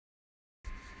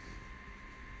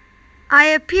I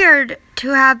appeared to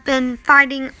have been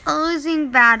fighting a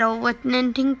losing battle with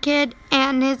Knitting Kid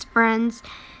and his friends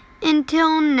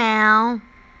until now.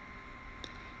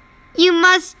 You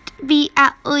must be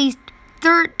at least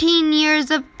 13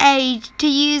 years of age to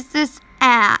use this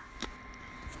app.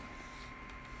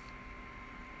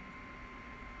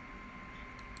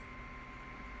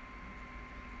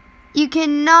 You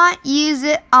cannot use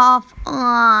it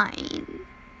offline.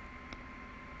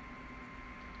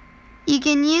 You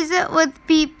can use it with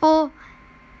people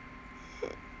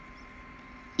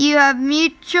you have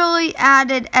mutually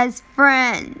added as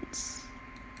friends.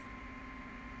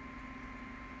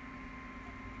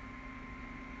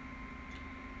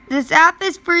 This app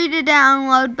is free to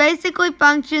download, basically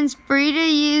functions free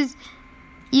to use.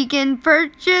 You can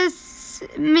purchase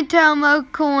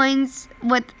Miitomo coins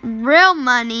with real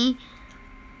money,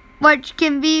 which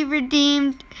can be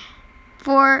redeemed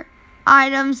for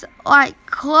items like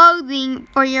clothing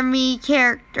for your Mii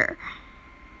character.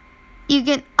 You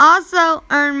can also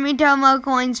earn Miitomo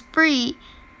coins free.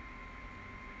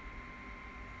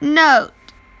 Note,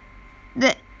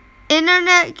 the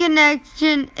internet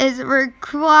connection is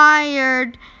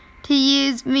required to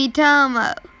use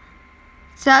Miitomo.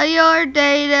 Cellular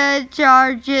data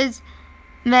charges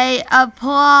may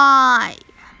apply.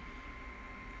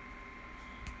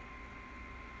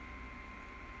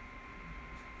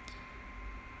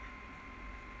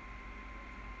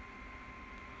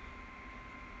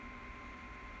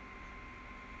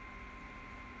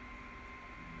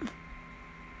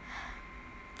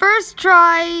 First,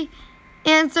 try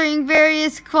answering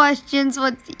various questions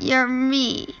with your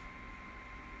Mii.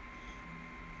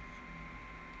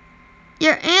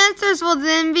 Your answers will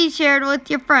then be shared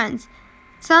with your friends.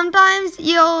 Sometimes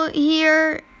you'll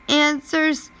hear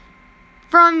answers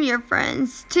from your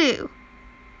friends too.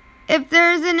 If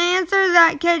there's an answer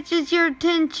that catches your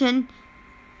attention,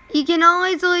 you can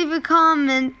always leave a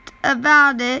comment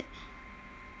about it,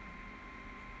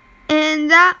 and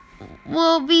that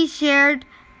will be shared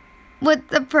with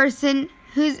the person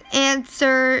whose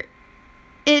answer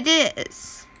it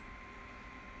is.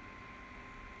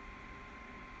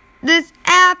 This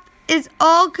app is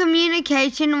all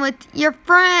communication with your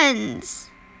friends.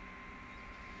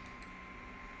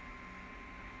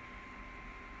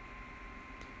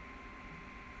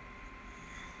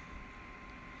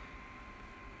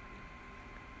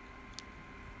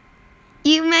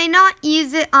 You may not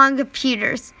use it on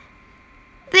computers.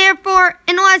 Therefore,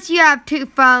 unless you have two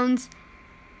phones,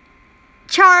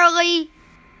 Charlie,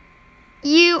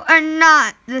 you are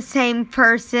not the same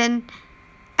person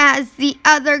as the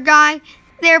other guy.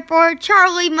 Therefore,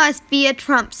 Charlie must be a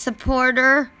Trump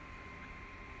supporter.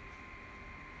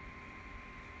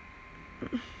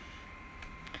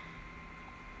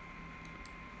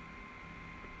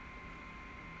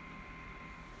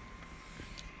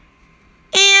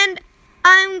 And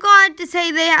I'm glad to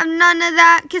say they have none of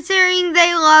that, considering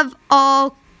they love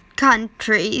all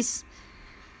countries.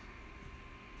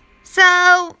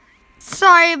 So,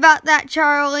 sorry about that,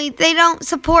 Charlie. They don't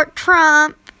support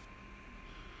Trump.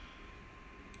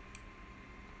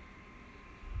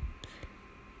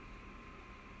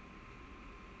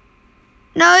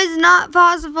 No, it's not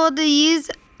possible to use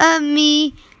a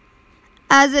Mii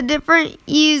as a different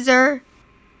user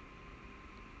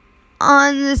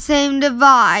on the same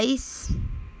device.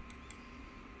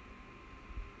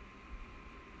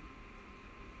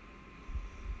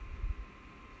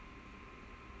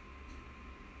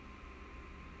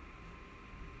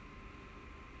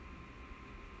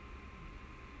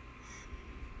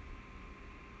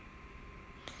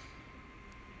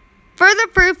 Further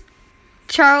proof,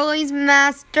 Charlie's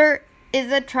master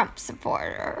is a Trump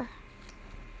supporter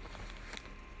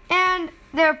and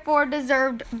therefore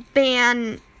deserved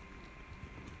ban.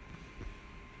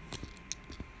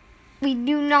 We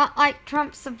do not like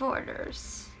Trump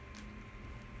supporters.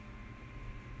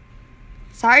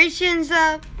 Sorry,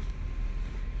 Shinzo.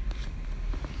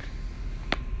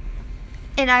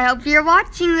 And I hope you're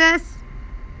watching this.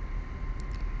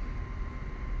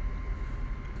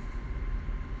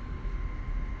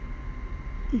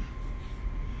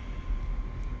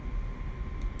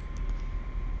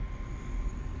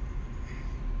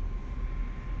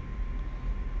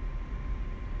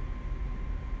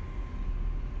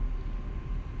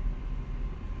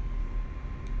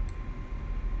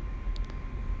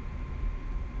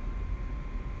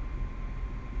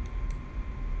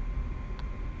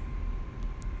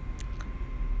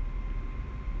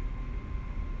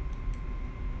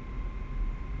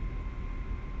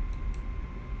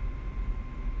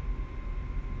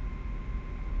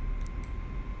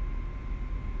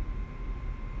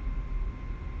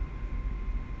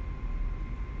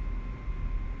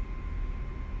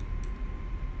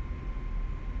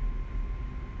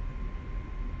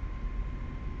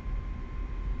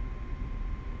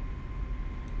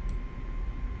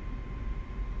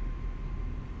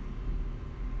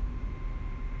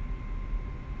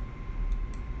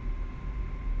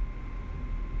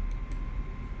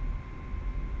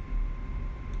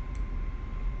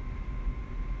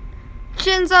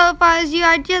 Shinzo, if I was you,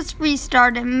 I'd just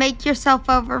restart and make yourself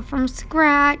over from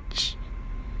scratch.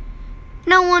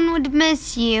 No one would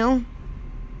miss you.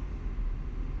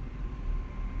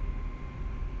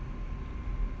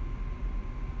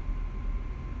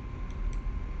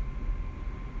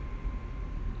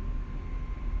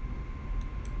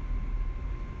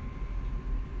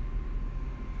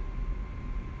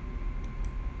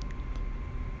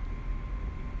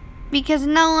 Because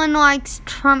no one likes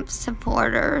Trump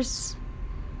supporters.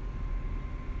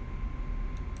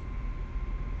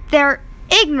 They're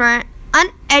ignorant,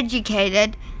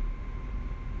 uneducated.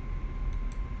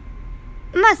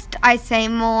 Must I say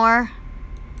more?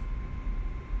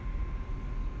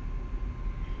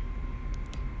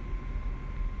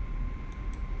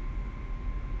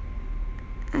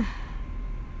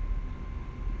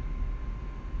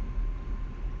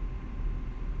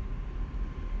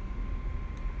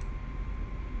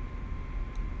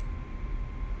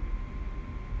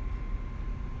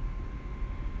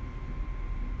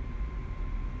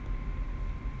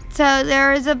 So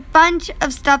there is a bunch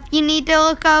of stuff you need to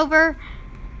look over.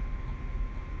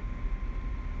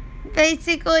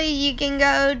 Basically, you can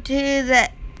go to the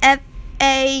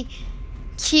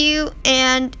FAQ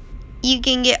and you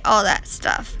can get all that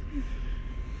stuff.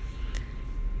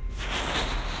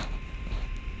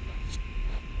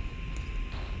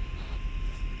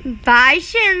 Bye,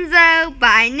 Shinzo.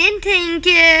 Bye, Nintendo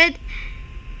Kid.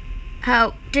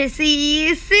 Hope to see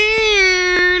you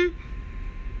soon.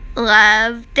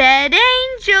 Love, Dead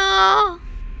Angel.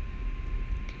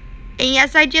 And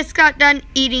yes, I just got done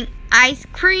eating ice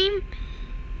cream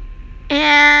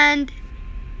and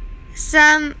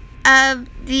some of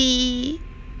the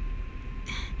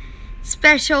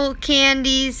special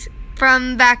candies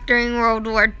from back during World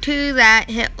War II that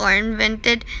Hitler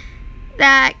invented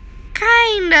that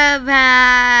kind of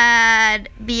had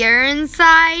beer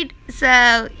inside.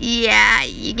 So yeah,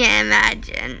 you can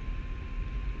imagine.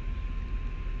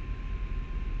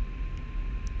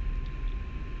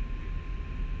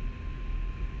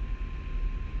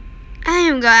 I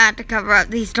am going to have to cover up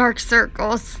these dark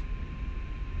circles.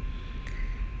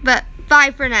 But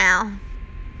bye for now.